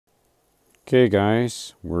Okay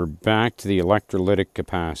guys, we're back to the electrolytic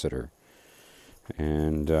capacitor,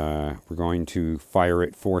 and we're going to fire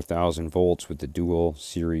it 4,000 volts with the dual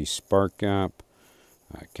series spark gap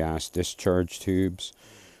gas discharge tubes,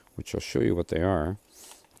 which I'll show you what they are.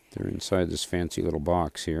 They're inside this fancy little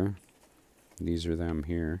box here. These are them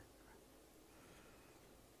here.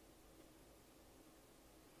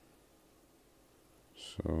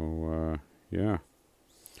 So yeah.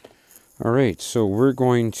 Alright, so we're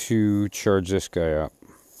going to charge this guy up.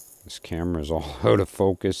 This camera's all out of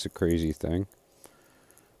focus, a crazy thing.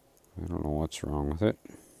 I don't know what's wrong with it.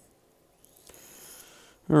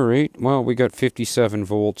 Alright, well, we got 57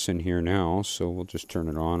 volts in here now, so we'll just turn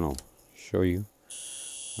it on. I'll show you.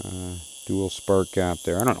 Dual spark gap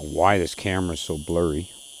there. I don't know why this camera's so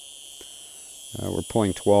blurry. We're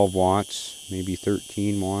pulling 12 watts, maybe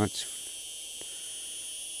 13 watts.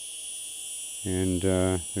 And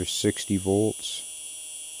there's 60 volts,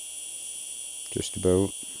 just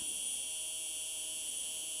about.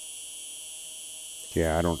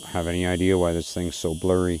 Yeah, I don't have any idea why this thing's so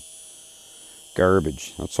blurry.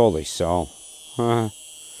 Garbage, that's all they sell.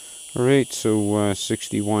 Alright, so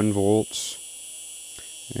 61 volts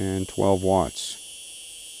and 12 watts.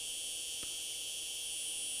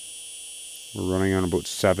 We're running on about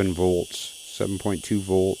 7 volts, 7.2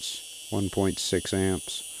 volts, 1.6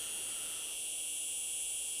 amps.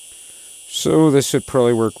 So this would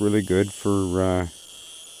probably work really good for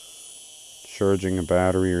charging a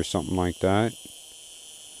battery or something like that.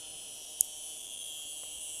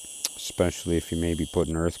 Especially if you maybe put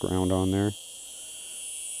an earth ground on there.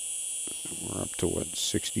 We're up to what,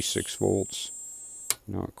 66 volts.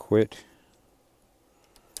 Not quit.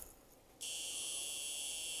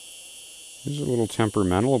 This is a little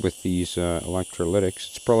temperamental with these electrolytics.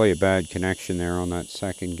 It's probably a bad connection there on that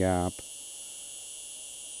second gap.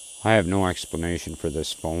 I have no explanation for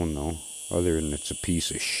this phone though, other than it's a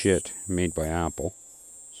piece of shit made by Apple.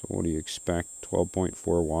 So what do you expect?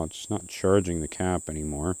 12.4 watts. It's not charging the cap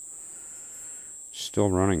anymore.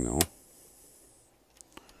 Still running though.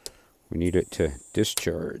 We need it to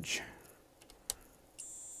discharge.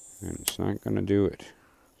 And it's not going to do it.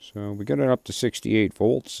 So we got it up to 68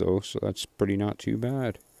 volts though, so that's pretty not too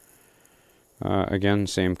bad. Again,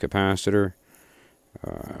 same capacitor.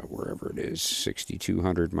 Wherever it is,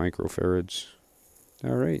 6200 microfarads.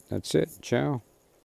 Alright, that's it. Ciao.